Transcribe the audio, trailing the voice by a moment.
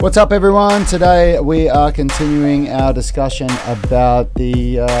What's up, everyone? Today we are continuing our discussion about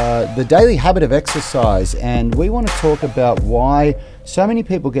the daily habit of exercise, and we want to talk about why so many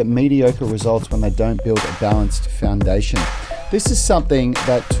people get mediocre results when they don't build a balanced foundation. This is something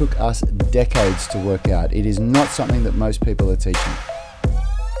that took us decades to work out. It is not something that most people are teaching.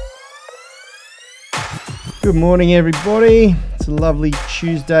 Good morning, everybody. It's a lovely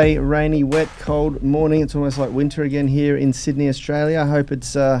Tuesday, rainy, wet, cold morning. It's almost like winter again here in Sydney, Australia. I hope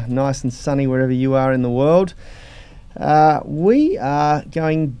it's nice and sunny wherever you are in the world. We are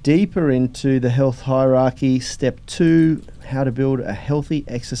going deeper into the health hierarchy, step 2, how to build a healthy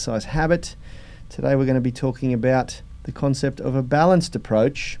exercise habit. Today we're going to be talking about the concept of a balanced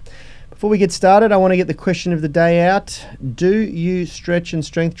approach. Before we get started, I want to get the question of the day out. Do you stretch and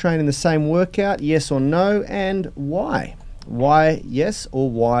strength train in the same workout? Yes or no? And why? Why yes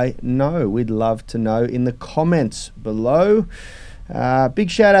or why no? We'd love to know in the comments below. Big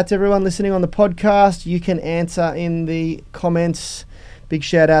shout out to everyone listening on the podcast. You can answer in the comments. Big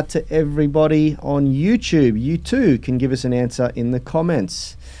shout out to everybody on YouTube. You too can give us an answer in the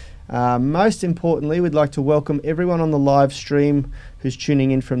comments. Most importantly, we'd like to welcome everyone on the live stream who's tuning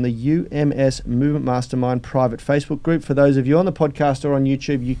in from the UMS Movement Mastermind private Facebook group. For those of you on the podcast or on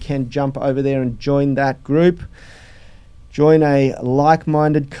YouTube, you can jump over there and join that group. Join a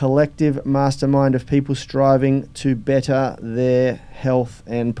like-minded collective mastermind of people striving to better their health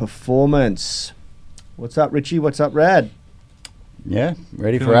and performance. What's up, Richie? What's up, Rad? Yeah,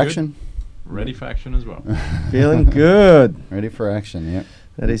 ready Feeling for action? Good. Ready for action as well. Feeling good. Ready for action, yeah.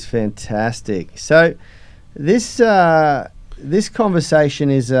 That is fantastic. So this conversation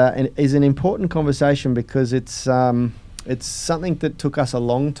is an important conversation because it's something that took us a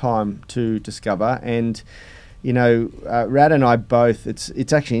long time to discover. And you know, Rad and I both,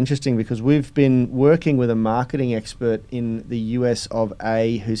 it's actually interesting because we've been working with a marketing expert in the US of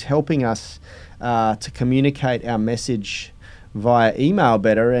A who's helping us to communicate our message via email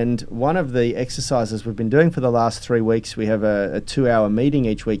better. And one of the exercises we've been doing for the last 3 weeks, we have a 2-hour meeting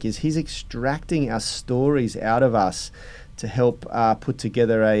each week, is he's extracting our stories out of us to help put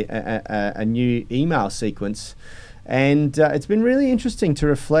together a new email sequence. And it's been really interesting to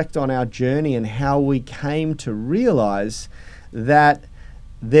reflect on our journey and how we came to realize that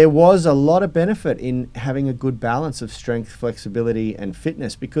there was a lot of benefit in having a good balance of strength, flexibility, and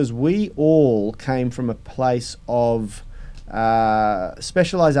fitness, because we all came from a place of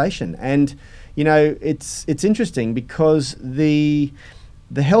specialization. And you know, it's interesting because the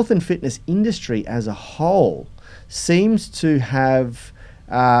health and fitness industry as a whole seems to have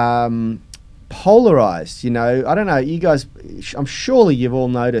polarized. You know, I don't know, you guys, I'm surely you've all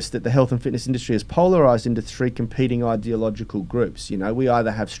noticed that the health and fitness industry is polarized into 3 competing ideological groups. You know, we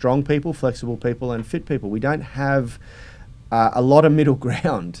either have strong people, flexible people, and fit people. We don't have a lot of middle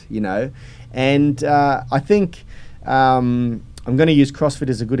ground, you know. And I think I'm going to use CrossFit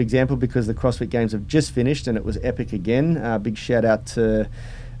as a good example because the CrossFit Games have just finished and it was epic again. Big shout out to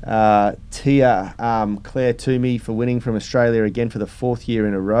Tia Claire Toomey for winning from Australia again for the 4th year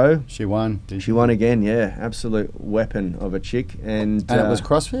in a row. She won. She won again, yeah. Absolute weapon of a chick. And it was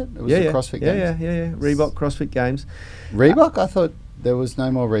CrossFit? It was the CrossFit Games? Yeah. Reebok CrossFit Games. Reebok? I thought there was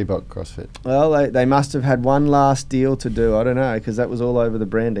no more Reebok CrossFit. Well, they must have had one last deal to do. I don't know, because that was all over the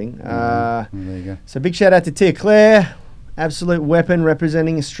branding. Well, there you go. So big shout out to Tia Claire. Absolute weapon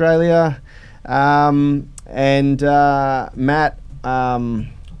representing Australia. And Matt,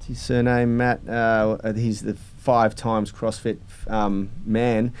 what's his surname? Matt, he's the 5 times CrossFit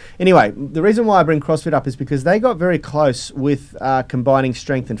man. Anyway, the reason why I bring CrossFit up is because they got very close with combining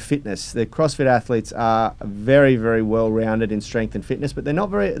strength and fitness. The CrossFit athletes are very, very well rounded in strength and fitness, but they're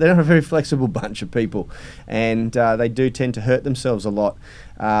not a very flexible bunch of people, and they do tend to hurt themselves a lot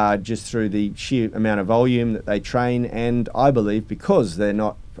just through the sheer amount of volume that they train, and I believe because they're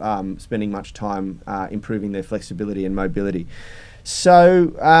not spending much time improving their flexibility and mobility.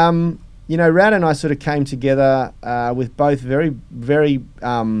 So you know, Rad and I sort of came together with both very, very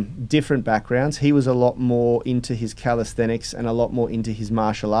different backgrounds. He was a lot more into his calisthenics and a lot more into his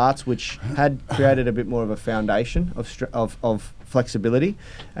martial arts, which had created a bit more of a foundation of flexibility.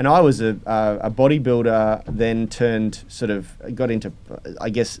 And I was a bodybuilder, then got into, I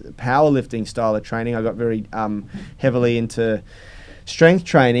guess, powerlifting style of training. I got very heavily into strength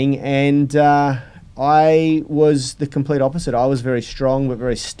training, and I was the complete opposite. I was very strong but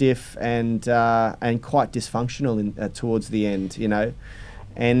very stiff and quite dysfunctional towards the end, you know.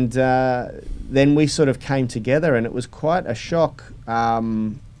 And then we sort of came together, and it was quite a shock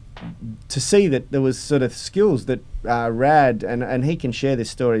to see that there was sort of skills that Rad, and he can share this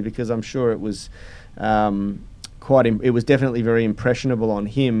story because I'm sure it was it was definitely very impressionable on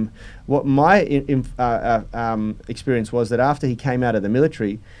him. What my experience was that after he came out of the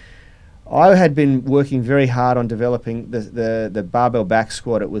military, I had been working very hard on developing the barbell back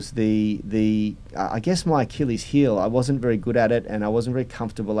squat. It was I guess my Achilles heel. I wasn't very good at it, and I wasn't very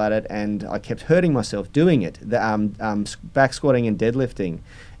comfortable at it, and I kept hurting myself doing it. The back squatting and deadlifting.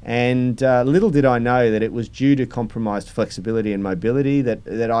 And little did I know that it was due to compromised flexibility and mobility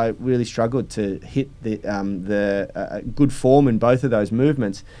that I really struggled to hit the good form in both of those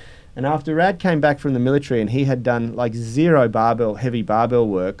movements. And after Rad came back from the military and he had done like zero heavy barbell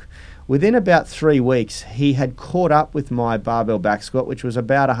work, within about 3 weeks, he had caught up with my barbell back squat, which was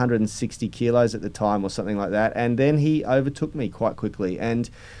about 160 kilos at the time or something like that. And then he overtook me quite quickly. And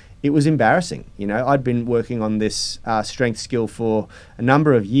it was embarrassing. I'd been working on this strength skill for a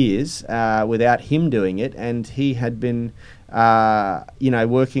number of years without him doing it, and he had been,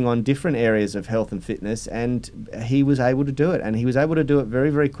 working on different areas of health and fitness, and he was able to do it, and he was able to do it very,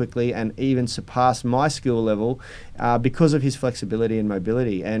 very quickly, and even surpass my skill level because of his flexibility and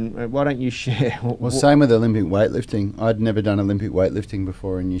mobility. And why don't you share? Well, same with Olympic weightlifting. I'd never done Olympic weightlifting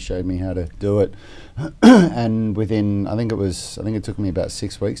before, and you showed me how to do it. And within, I think it took me about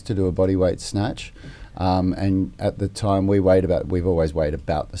 6 weeks to do a body weight snatch. And at the time we've always weighed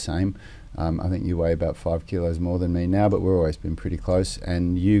about the same. I think you weigh about 5 kilos more than me now, but we've always been pretty close.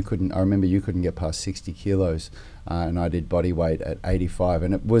 And I remember you couldn't get past 60 kilos, and I did body weight at 85.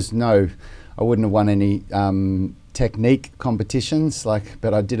 And it was I wouldn't have won any technique competitions,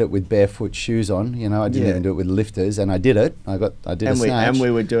 but I did it with barefoot shoes on. I didn't even do it with lifters, and I did it. I did a snatch. And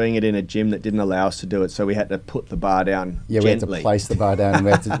we were doing it in a gym that didn't allow us to do it, so we had to put the bar down. Yeah, gently. we had to place the bar down. And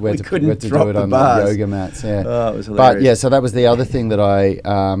we had to, we had to do it on bars. the yoga mats. Yeah, it was hilarious. But yeah, so that was the other thing that I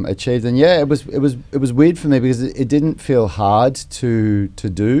achieved, and yeah, it was weird for me because it didn't feel hard to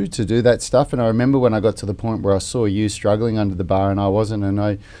do that stuff. And I remember when I got to the point where I saw you struggling under the bar and I wasn't, and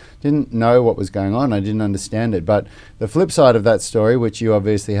I didn't know what was going on. I didn't understand it. But the flip side of that story, which you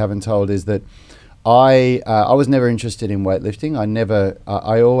obviously haven't told, is that I was never interested in weightlifting.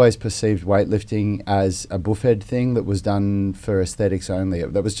 I always perceived weightlifting as a buffhead thing that was done for aesthetics only.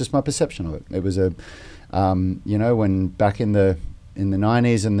 That was just my perception of it. It was when back in the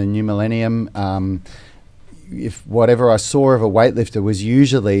 90s and the new millennium, if whatever I saw of a weightlifter was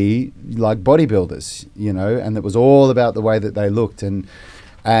usually like bodybuilders, and it was all about the way that they looked. And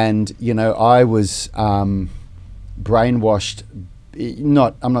I was brainwashed,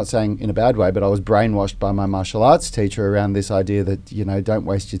 I'm not saying in a bad way, but I was brainwashed by my martial arts teacher around this idea that, don't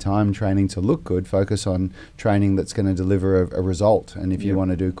waste your time training to look good, focus on training that's going to deliver a result. And if you want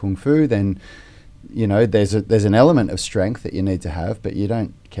to do Kung Fu, then, there's an element of strength that you need to have, but you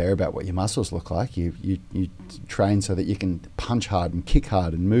don't care about what your muscles look like. You train so that you can punch hard and kick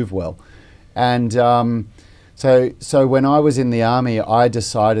hard and move well. And So when I was in the army, I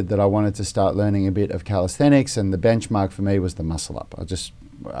decided that I wanted to start learning a bit of calisthenics, and the benchmark for me was the muscle up.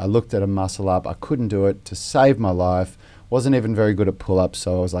 I looked at a muscle up. I couldn't do it to save my life. Wasn't even very good at pull-ups,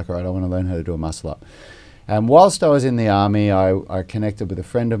 so I was like, all right, I want to learn how to do a muscle up. And whilst I was in the army, I connected with a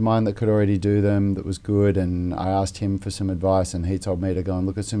friend of mine that could already do them, that was good, and I asked him for some advice, and he told me to go and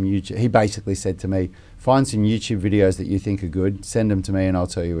look at some YouTube. He basically said to me, find some YouTube videos that you think are good, send them to me, and I'll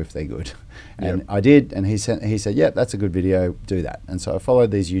tell you if they're good. And I did, and he said, yeah, that's a good video, do that. And so I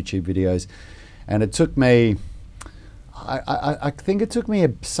followed these YouTube videos, and it took me, I think it took me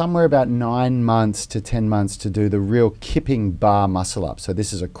somewhere about 9 months to 10 months to do the real kipping bar muscle up. So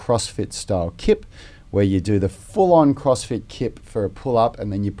this is a CrossFit style kip, where you do the full-on CrossFit kip for a pull-up,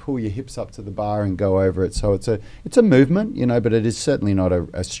 and then you pull your hips up to the bar and go over it. So it's a movement, but it is certainly not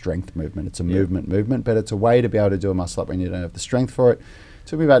a strength movement. It's a movement, but it's a way to be able to do a muscle-up when you don't have the strength for it. It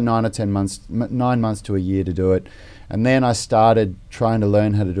took me about 9 months to a year to do it. And then I started trying to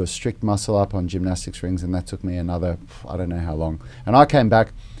learn how to do a strict muscle-up on gymnastics rings, and that took me another, I don't know how long. And I came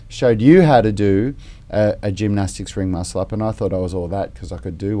back, showed you how to do a gymnastics ring muscle-up, and I thought I was all that because I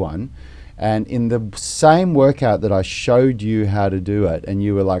could do one. And in the same workout that I showed you how to do it, and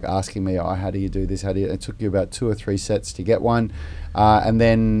you were like asking me, how do you do this? It took you about 2 or 3 sets to get one. And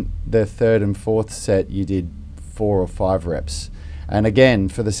then the third and fourth set, you did 4 or 5 reps. And again,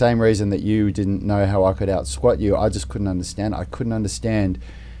 for the same reason that you didn't know how I could out squat you, I just couldn't understand. I couldn't understand.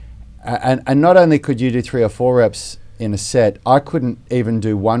 And not only could you do 3 or 4 reps in a set, I couldn't even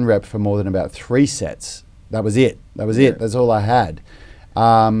do 1 rep for more than about 3 sets. That was it. That's all I had.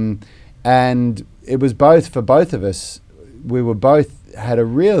 And it was for both of us, we were both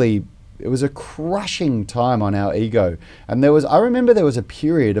it was a crushing time on our ego. And I remember there was a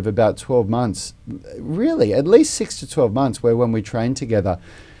period of about 12 months, really, at least 6 to 12 months, where when we trained together,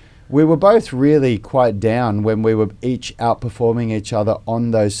 we were both really quite down when we were each outperforming each other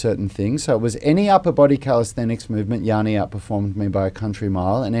on those certain things. So it was any upper body calisthenics movement, Yanni outperformed me by a country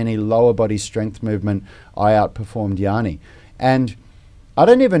mile, and any lower body strength movement, I outperformed Yanni. And I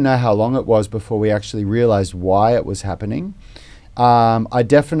don't even know how long it was before we actually realized why it was happening. I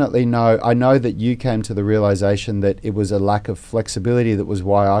definitely know, I know that you came to the realization that it was a lack of flexibility that was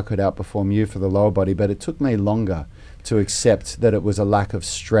why I could outperform you for the lower body, but it took me longer to accept that it was a lack of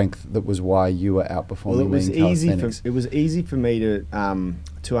strength that was why you were outperforming me in calisthenics. It was easy for me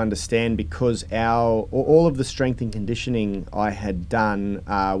to understand because all of the strength and conditioning I had done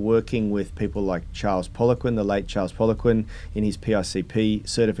working with people like Charles Poliquin, the late Charles Poliquin, in his PICP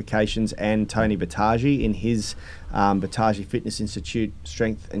certifications, and Tony Battaji in his Battaji Fitness Institute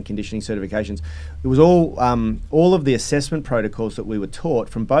strength and conditioning certifications. It was all of the assessment protocols that we were taught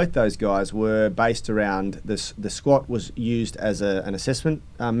from both those guys were based around this. The squat was used as an assessment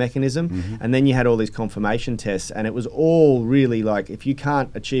mechanism, and then you had all these confirmation tests, and it was all really like, if you can't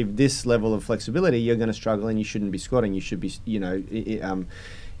achieve this level of flexibility, you're going to struggle, and you shouldn't be squatting. You should be,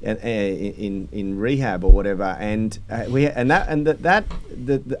 in rehab or whatever. And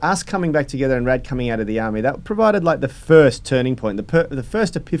us coming back together and Rad coming out of the army, that provided like the first turning point, the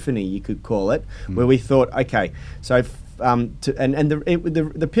first epiphany, you could call it, where we thought, okay, so. The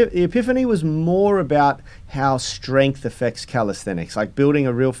epiphany was more about how strength affects calisthenics. Like building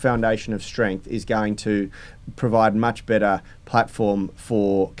a real foundation of strength is going to provide much better platform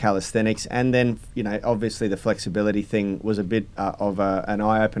for calisthenics. And then, obviously the flexibility thing was a bit of an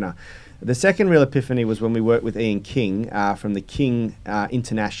eye-opener. The second real epiphany was when we worked with Ian King from the King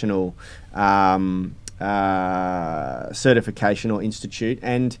International Certification or Institute,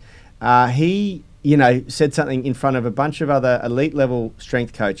 and he said something in front of a bunch of other elite level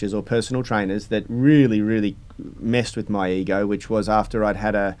strength coaches or personal trainers that really, really messed with my ego, which was after I'd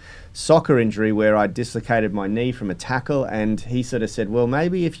had a soccer injury where I dislocated my knee from a tackle, and he sort of said, well,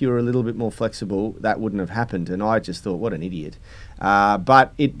 maybe if you were a little bit more flexible, that wouldn't have happened. And I just thought, what an idiot.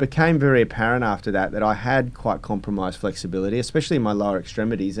 But it became very apparent after that I had quite compromised flexibility, especially in my lower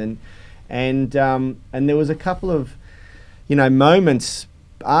extremities. And there was a couple of, moments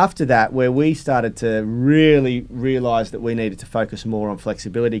after that where we started to really realize that we needed to focus more on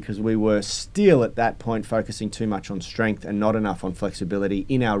flexibility, because we were still at that point focusing too much on strength and not enough on flexibility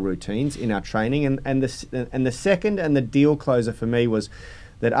in our routines, in our training. And the second and the deal closer for me was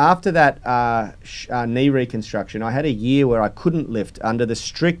that after that knee reconstruction, I had a year where I couldn't lift. Under the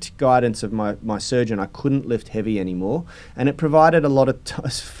strict guidance of my surgeon, I couldn't lift heavy anymore. And it provided a lot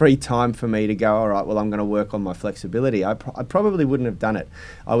of free time for me to go, all right, well, I'm going to work on my flexibility. I probably wouldn't have done it.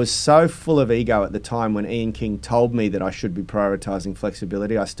 I was so full of ego at the time when Ian King told me that I should be prioritizing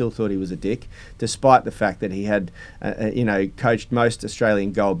flexibility. I still thought he was a dick, despite the fact that he had, coached most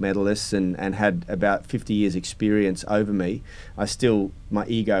Australian gold medalists and had about 50 years experience over me. My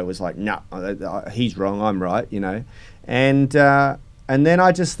ego was like, no, he's wrong, I'm right, And then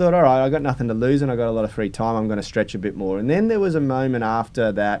I just thought, all right, I got nothing to lose and I got a lot of free time, I'm going to stretch a bit more. And then there was a moment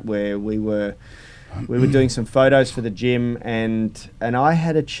after that where we were doing some photos for the gym, and I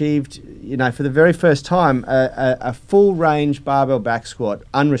had achieved, for the very first time, a full range barbell back squat,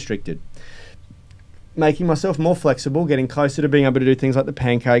 unrestricted, making myself more flexible, getting closer to being able to do things like the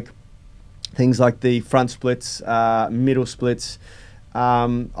pancake, things like the front splits, middle splits.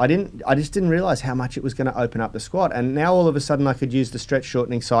 I just didn't realize how much it was going to open up the squat. And now all of a sudden I could use the stretch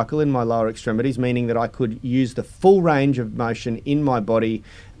shortening cycle in my lower extremities, meaning that I could use the full range of motion in my body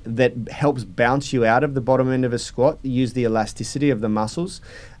that helps bounce you out of the bottom end of a squat, use the elasticity of the muscles.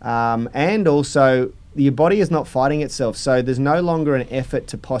 And also your body is not fighting itself. So there's no longer an effort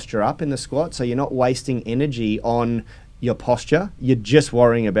to posture up in the squat. So you're not wasting energy on your posture, you're just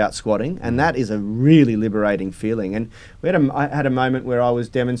worrying about squatting, and that is a really liberating feeling. And I had a moment where I was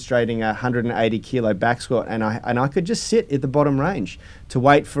demonstrating a 180 kilo back squat, and I could just sit at the bottom range to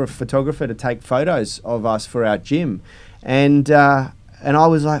wait for a photographer to take photos of us for our gym, and I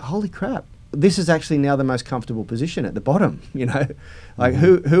was like, holy crap, this is actually now the most comfortable position at the bottom. Like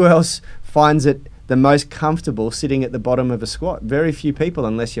who else finds it the most comfortable sitting at the bottom of a squat? Very few people,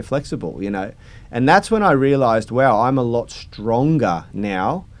 unless you're flexible, And that's when I realized, wow, I'm a lot stronger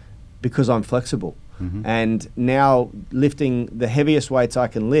now because I'm flexible. Mm-hmm. And now lifting the heaviest weights I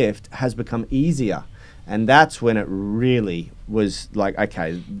can lift has become easier. And that's when it really was like,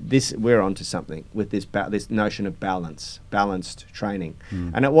 okay, we're onto something with this notion of balanced training.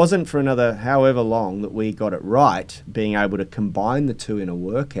 Mm. And it wasn't for another however long that we got it right, being able to combine the two in a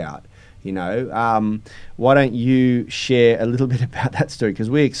workout. Why don't you share a little bit about that story? Because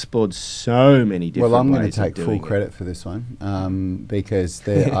we explored so many different ways. Well, I'm going to of take doing full it. credit for this one because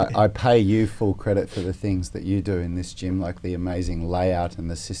I pay you full credit for the things that you do in this gym, like the amazing layout and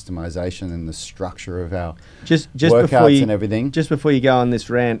the systemization and the structure of our just workouts before you, and everything. Just before you go on this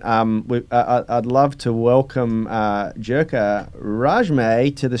rant, I'd love to welcome Jerka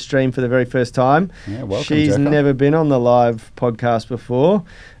Rajme to the stream for the very first time. Yeah, welcome, She's Jerka. never been on the live podcast before.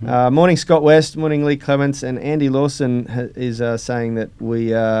 Morning, Scott West. Morning, Lee Clements. And Andy Lawson is saying that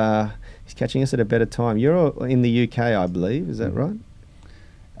he's catching us at a better time. You're in the UK, I believe. Is that right?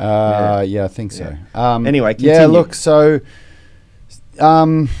 Yeah, I think so. Anyway, continue. Yeah, look, so,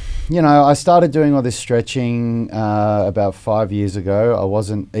 I started doing all this stretching about 5 years ago.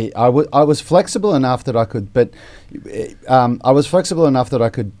 I was flexible enough that I could, but I was flexible enough that I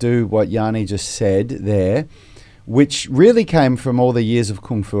could do what Yanni just said there, which really came from all the years of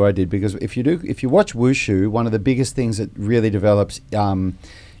Kung Fu I did. Because if you watch Wushu, one of the biggest things that really develops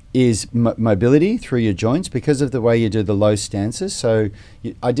is mobility through your joints because of the way you do the low stances. So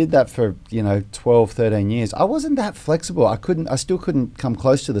I did that for 12, 13 years. I wasn't that flexible. I still couldn't come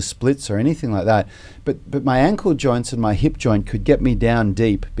close to the splits or anything like that. But my ankle joints and my hip joint could get me down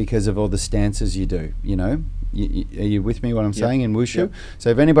deep because of all the stances you do. Are you with me what I'm saying in Wushu? Yep. So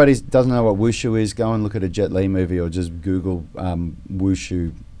if anybody doesn't know what Wushu is, go and look at a Jet Li movie or just Google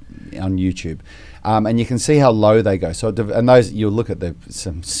Wushu on YouTube. And you can see how low they go. So, and those, you'll look at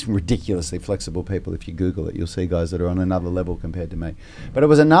some ridiculously flexible people. If you Google it, you'll see guys that are on another level compared to me. But it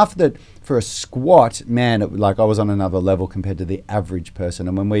was enough that for a squat, man, I was on another level compared to the average person.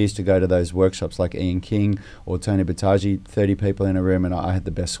 And when we used to go to those workshops like Ian King or Tony Bataji, 30 people in a room, and I had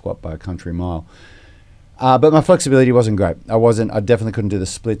the best squat by a country mile. But my flexibility wasn't great. I definitely couldn't do the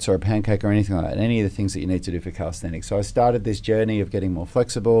splits or a pancake or anything like that, any of the things that you need to do for calisthenics. So I started this journey of getting more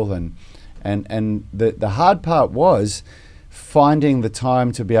flexible, and the hard part was finding the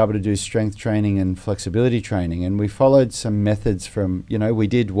time to be able to do strength training and flexibility training. And we followed some methods from, we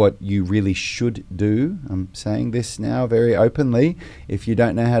did what you really should do. I'm saying this now very openly. If you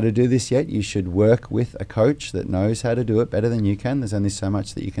don't know how to do this yet, you should work with a coach that knows how to do it better than you can. There's only so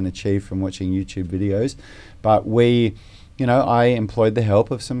much that you can achieve from watching YouTube videos. But I employed the help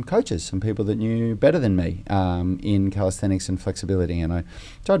of some coaches, some people that knew better than me in calisthenics and flexibility. And I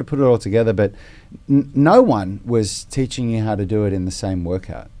tried to put it all together, but no one was teaching you how to do it in the same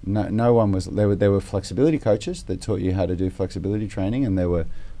workout. No one was. There were flexibility coaches that taught you how to do flexibility training, and there were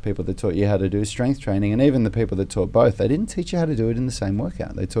people that taught you how to do strength training. And even the people that taught both, they didn't teach you how to do it in the same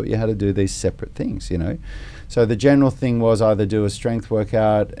workout. They taught you how to do these separate things, So the general thing was either do a strength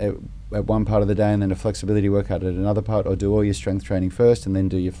workout at one part of the day and then a flexibility workout at another part, or do all your strength training first and then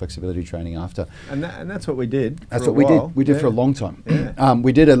do your flexibility training after. And that's what we did. That's what we did. We did for a long time. Yeah.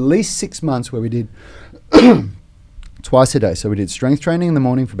 We did at least 6 months where we did twice a day. So we did strength training in the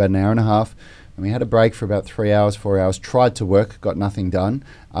morning for about an hour and a half, and we had a break for about 3 hours, 4 hours, tried to work, got nothing done,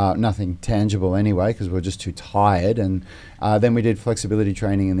 nothing tangible anyway, because we were just too tired. And then we did flexibility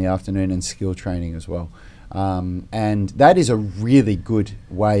training in the afternoon and skill training as well. And that is a really good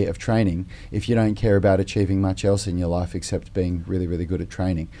way of training if you don't care about achieving much else in your life except being really, really good at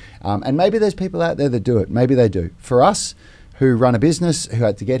training. And maybe there's people out there that do it. Maybe they do. For us, who run a business, who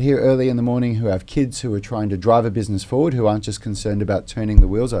had to get here early in the morning, who have kids who are trying to drive a business forward, who aren't just concerned about turning the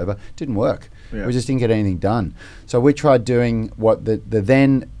wheels over, didn't work. Yeah. We just didn't get anything done. So we tried doing what the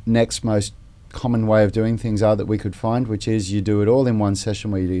then next most common way of doing things are that we could find, which is you do it all in one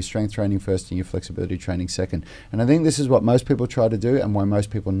session where you do your strength training first and your flexibility training second. And I think this is what most people try to do and why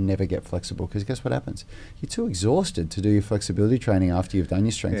most people never get flexible, because guess what happens? You're too exhausted to do your flexibility training after you've done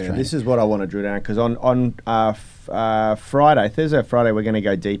your strength training. This is what I want to drill down, because on Thursday or Friday, we're going to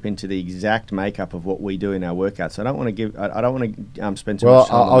go deep into the exact makeup of what we do in our workouts. So I don't want to spend too much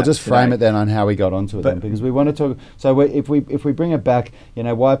time on I'll that just frame today. it then on how we got onto it then, because we want to talk. So if we bring it back,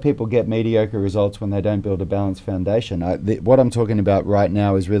 why people get mediocre results when they don't build a balanced foundation. What I'm talking about right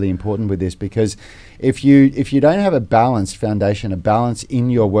now is really important with this, because if you don't have a balanced foundation, a balance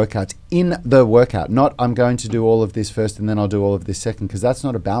in your workouts, in the workout, not I'm going to do all of this first and then I'll do all of this second, because that's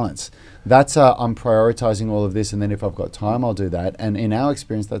not a balance. That's I'm prioritizing all of this, and then if I've got time, I'll do that. And in our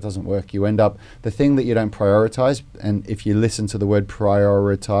experience, that doesn't work. You end up, the thing that you don't prioritize, and if you listen to the word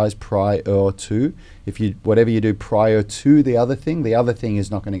prioritize, prior to, whatever you do prior to the other thing is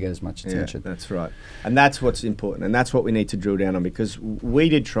not going to get as much attention. Yeah, that's right. And that's what's important, and that's what we need to drill down on, because we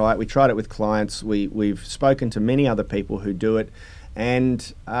did try it. We tried it with clients. We've spoken to many other people who do it. And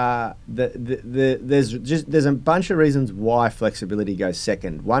there's a bunch of reasons why flexibility goes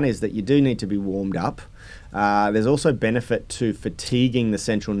second. One is that you do need to be warmed up. There's also benefit to fatiguing the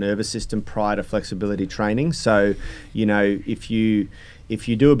central nervous system prior to flexibility training. So, if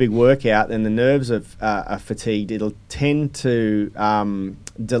you do a big workout and the nerves are fatigued, it'll tend to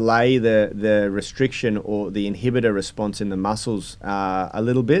delay the restriction or the inhibitor response in the muscles a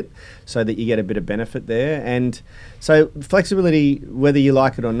little bit, so that you get a bit of benefit there. And so flexibility, whether you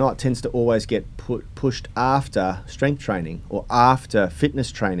like it or not, tends to always get pushed after strength training or after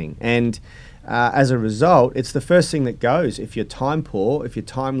fitness training. And as a result, it's the first thing that goes if you're time poor, if you're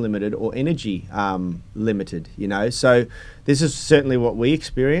time limited or energy limited, So this is certainly what we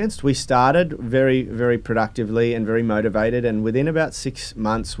experienced. We started very, very productively and very motivated, and within about 6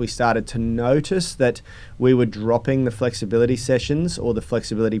 months, we started to notice that we were dropping the flexibility sessions or the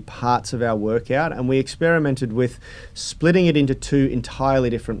flexibility parts of our workout, and we experimented with splitting it into 2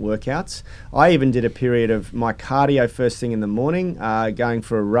 entirely different workouts. I even did a period of my cardio first thing in the morning, going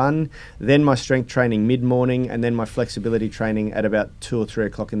for a run, then my strength training mid-morning, and then my flexibility training at about 2 or 3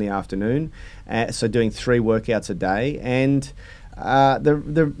 o'clock in the afternoon. So doing 3 workouts a day. And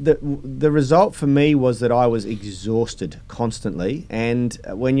the result for me was that I was exhausted constantly. And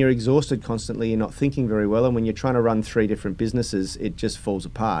when you're exhausted constantly, you're not thinking very well. And when you're trying to run 3 different businesses, it just falls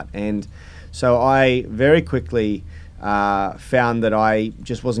apart. And so I very quickly found that I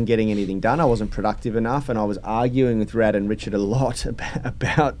just wasn't getting anything done. I wasn't productive enough. And I was arguing with Rad and Richard a lot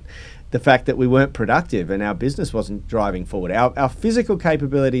about the fact that we weren't productive and our business wasn't driving forward. Our physical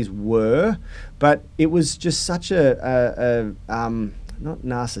capabilities were, but it was just such a not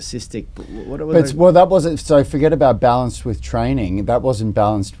narcissistic, but well, that wasn't, so forget about balanced with training, that wasn't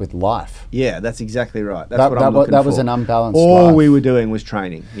balanced with life. Yeah, that's exactly right. That's what I'm looking for. That was an unbalanced All life. we were doing was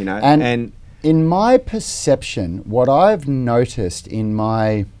training, and in my perception, what I've noticed in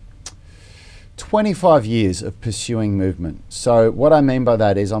my 25 years of pursuing movement. So what I mean by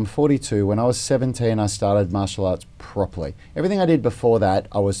that is I'm 42. When I was 17, I started martial arts properly. Everything I did before that,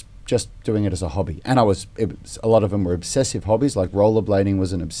 I was just doing it as a hobby. And a lot of them were obsessive hobbies, like rollerblading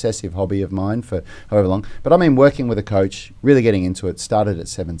was an obsessive hobby of mine for however long. But I mean, working with a coach, really getting into it, started at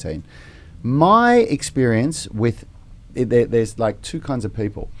 17. My experience with, there's like 2 kinds of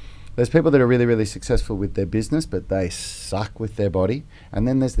people. There's people that are really, really successful with their business, but they suck with their body. And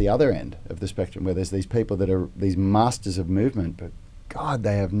then there's the other end of the spectrum where there's these people that are these masters of movement, but God,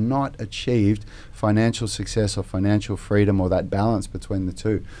 they have not achieved financial success or financial freedom or that balance between the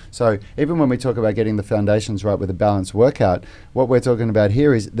two. So even when we talk about getting the foundations right with a balanced workout, what we're talking about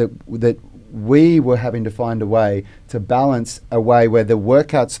here is that we were having to find a way to balance a way where the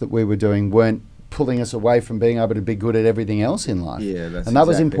workouts that we were doing weren't pulling us away from being able to be good at everything else in life. Yeah, that's and that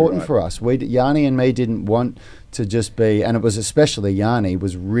was exactly important right. for us. Yanni and me didn't want to just be, and it was especially Yanni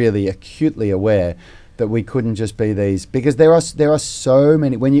was really acutely aware that we couldn't just be these, because there are so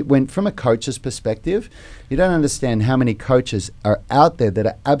many, when from a coach's perspective, you don't understand how many coaches are out there that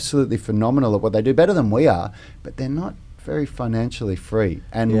are absolutely phenomenal at what they do, better than we are, but they're not very financially free,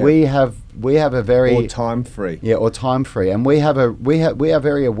 and we have a very, or time free. Yeah, or time free, and we are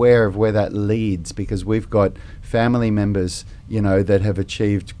very aware of where that leads, because we've got family members, that have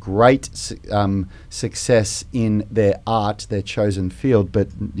achieved great success in their art, their chosen field, but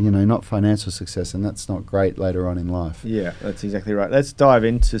not financial success, and that's not great later on in life. Yeah, that's exactly right. Let's dive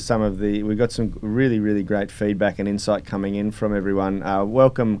into we've got some really, really great feedback and insight coming in from everyone.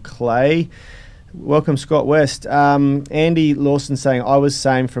 Welcome, Clay. Welcome, Scott West. Andy Lawson saying, I was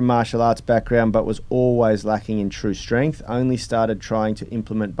same from martial arts background, but was always lacking in true strength. Only started trying to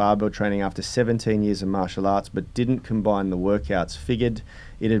implement barbell training after 17 years of martial arts, but didn't combine the workouts. Figured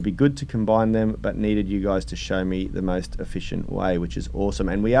it'd be good to combine them, but needed you guys to show me the most efficient way, which is awesome.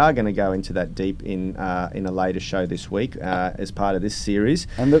 And we are going to go into that deep in a later show this week as part of this series.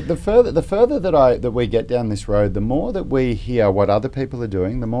 And the further that we get down this road, the more that we hear what other people are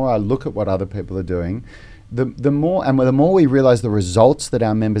doing, the more I look at what other people are doing, the more we realize the results that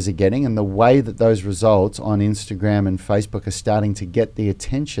our members are getting, and the way that those results on Instagram and Facebook are starting to get the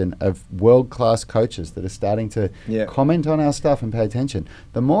attention of world-class coaches that are starting to comment on our stuff and pay attention,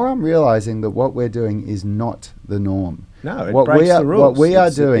 the more I'm realizing that what we're doing is not the norm. No, it breaks the rules. What we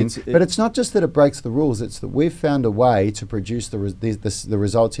are doing, but it's not just that it breaks the rules, it's that we've found a way to produce the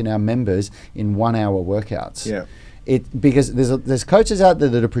results in our members in 1 hour workouts. Yeah. Because there's coaches out there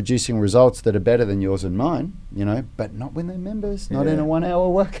that are producing results that are better than yours and mine, but not when they're members, not in a 1 hour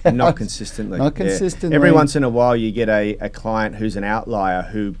workout. Not consistently. Not consistently. Every once in a while you get a client who's an outlier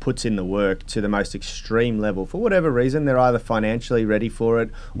who puts in the work to the most extreme level. For whatever reason, they're either financially ready for it,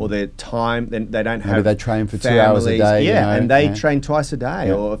 or their time, they don't have. Maybe they train for 2 hours a day. And they train twice a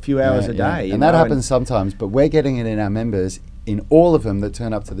day or a few hours a day. And that happens sometimes, but we're getting it in our members in all of them that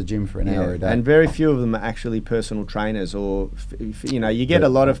turn up to the gym for an hour a day. And very few of them are actually personal trainers, or you get a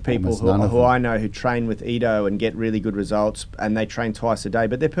lot of people who I know who train with Ido and get really good results, and they train twice a day,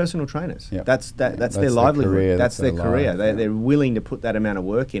 but they're personal trainers. Yep. That's their livelihood. Career, that's their career. Life, They're willing to put that amount of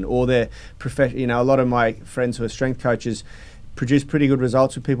work in, or they're a lot of my friends who are strength coaches produce pretty good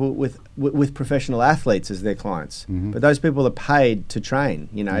results with people with professional athletes as their clients. Mm-hmm. But those people are paid to train.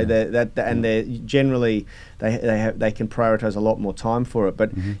 And they're generally they can prioritize a lot more time for it.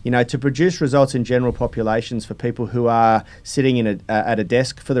 But to produce results in general populations for people who are sitting at a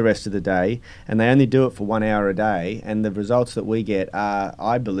desk for the rest of the day, and they only do it for 1 hour a day, and the results that we get are,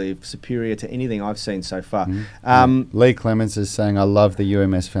 I believe, superior to anything I've seen so far. Lee Clements is saying, "I love the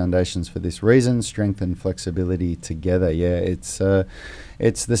UMS foundations for this reason: strength and flexibility together." Yeah,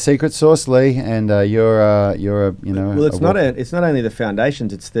 it's the secret sauce, Lee, and you're Well, it's not only the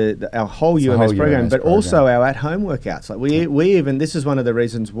foundations; it's our whole UMS program, but also our at-home workouts. Like we even, this is one of the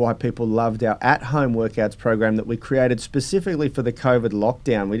reasons why people loved our at-home workouts program that we created specifically for the COVID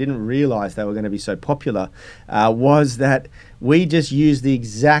lockdown. We didn't realize they were going to be so popular. Was that we just used the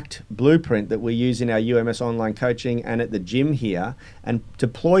exact blueprint that we use in our UMS online coaching and at the gym here, and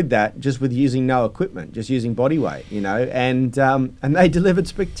deployed that just with using no equipment, just using body weight, and they delivered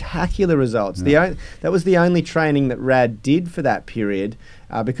spectacular results. Yeah. That was the only training that Rad did for that period,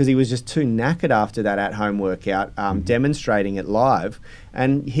 because he was just too knackered after that at-home workout, demonstrating it live,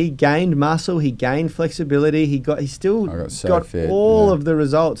 and he gained muscle, he gained flexibility, he still got fit, all of the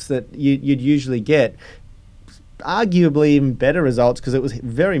results that you'd usually get. Arguably even better results, because it was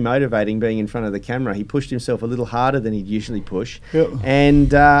very motivating being in front of the camera. He pushed himself a little harder than he'd usually push,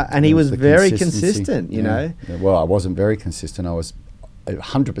 and he was very consistent. Well, I wasn't very consistent. I was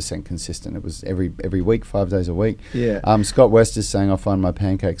 100% consistent. It was every week, 5 days a week. Scott West is saying, "I find my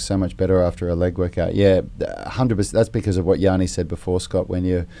pancakes so much better after a leg workout." 100%. That's because of what Yanni said before, Scott.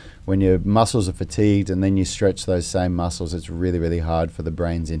 When your muscles are fatigued and then you stretch those same muscles, it's really, really hard for the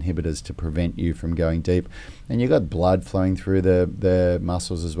brain's inhibitors to prevent you from going deep. And you've got blood flowing through the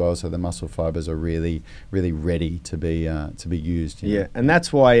muscles as well, so the muscle fibers are really, really ready to be used. And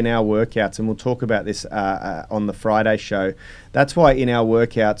that's why in our workouts, and we'll talk about this on the Friday show, that's why in our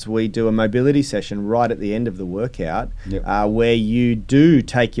workouts we do a mobility session right at the end of the workout, where you do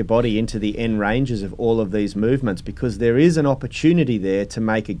take your body into the end ranges of all of these movements, because there is an opportunity there to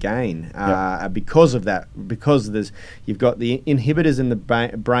make a gain. Because of that, because you've got the inhibitors in the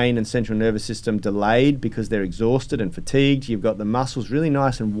brain and central nervous system delayed because they're exhausted and fatigued. You've got the muscles really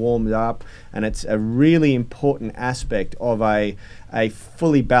nice and warmed up, and it's a really important aspect of a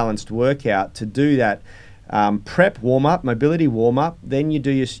fully balanced workout to do that. Prep warm-up, mobility warm-up, then you do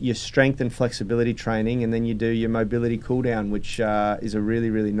your strength and flexibility training, and then you do your mobility cool-down, which is a really,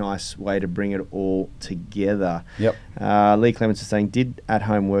 really nice way to bring it all together. Lee Clements is saying, "Did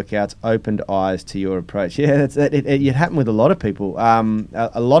at-home workouts opened eyes to your approach?" Yeah, it happened with a lot of people.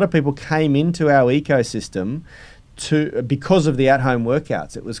 A lot of people came into our ecosystem because of the at-home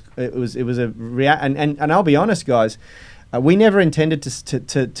workouts. It was and I'll be honest, guys. We never intended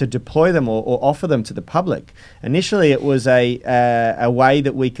to deploy them or offer them to the public. Initially, it was a way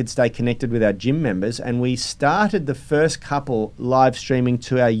that we could stay connected with our gym members, and we started the first couple live streaming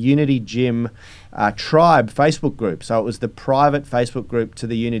to our Unity Gym Tribe Facebook group. So it was the private Facebook group to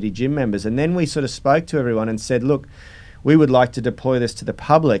the Unity Gym members. And then we sort of spoke to everyone and said, look, we would like to deploy this to the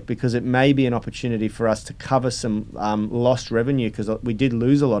public because it may be an opportunity for us to cover some lost revenue, because we did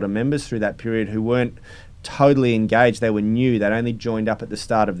lose a lot of members through that period who weren't totally engaged. They were new. They'd only joined up at the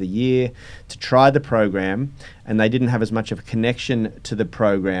start of the year to try the program, and they didn't have as much of a connection to the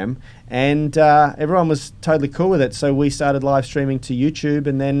program, and everyone was totally cool with it. So we started live streaming to YouTube,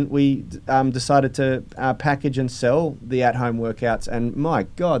 and then we decided to package and sell the at-home workouts, and my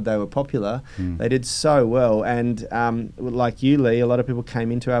God, they were popular. They did so well, and like you, Lee, a lot of people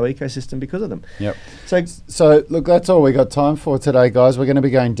came into our ecosystem because of them. So look, that's all we got time for today, guys. We're going to be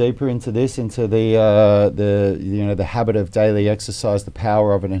going deeper into this, into the habit of daily exercise, the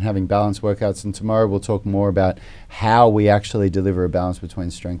power of it, and having balanced workouts. And tomorrow we'll talk more about how we actually deliver a balance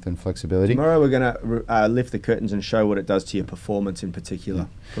between strength and flexibility. Tomorrow we're going to lift the curtains and show what it does to your performance in particular.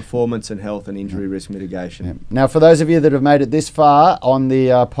 Performance and health and injury risk mitigation. Now, for those of you that have made it this far on the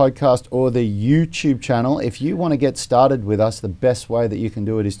podcast or the YouTube channel, if you want to get started with us, the best way that you can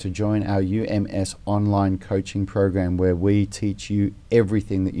do it is to join our UMS online coaching program, where we teach you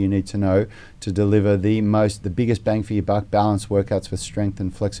everything that you need to know to deliver the biggest bang for your buck balanced workouts for strength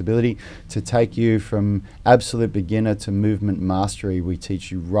and flexibility, to take you from absolute absolute beginner to movement mastery. We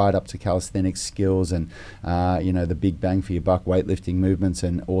teach you right up to calisthenics skills and, the big bang for your buck weightlifting movements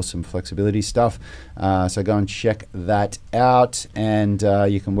and awesome flexibility stuff. So go and check that out. And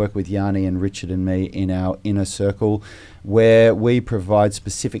you can work with Yanni and Richard and me in our inner circle, where we provide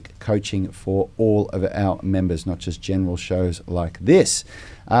specific coaching for all of our members, not just general shows like this.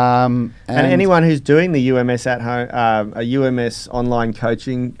 And anyone who's doing the UMS at home, a UMS online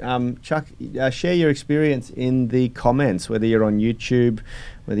coaching, Chuck, share your experience in the comments, whether you're on YouTube,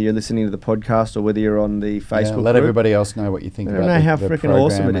 whether you're listening to the podcast, or whether you're on the Facebook let group. everybody else know what you think about know how the freaking program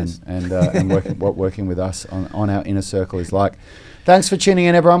awesome it is. and what working with us on our inner circle is like. Thanks for tuning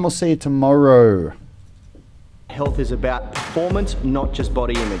in, everyone. We'll see you tomorrow. Health is about performance, not just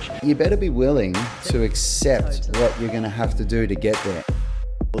body image. You better be willing to accept what you're going to have to do to get there.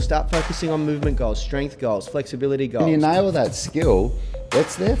 We'll start focusing on movement goals, strength goals, flexibility goals. When you nail that skill,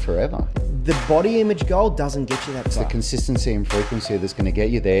 it's there forever. The body image goal doesn't get you that It's far. the consistency and frequency that's going to get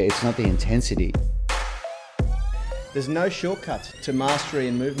you there. It's not the intensity. There's no shortcuts to mastery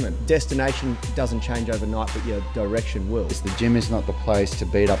and movement. Destination doesn't change overnight, but your direction will. The gym is not the place to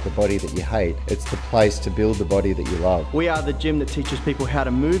beat up the body that you hate. It's the place to build the body that you love. We are the gym that teaches people how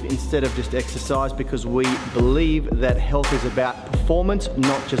to move instead of just exercise, because we believe that health is about performance,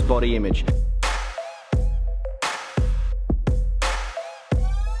 not just body image.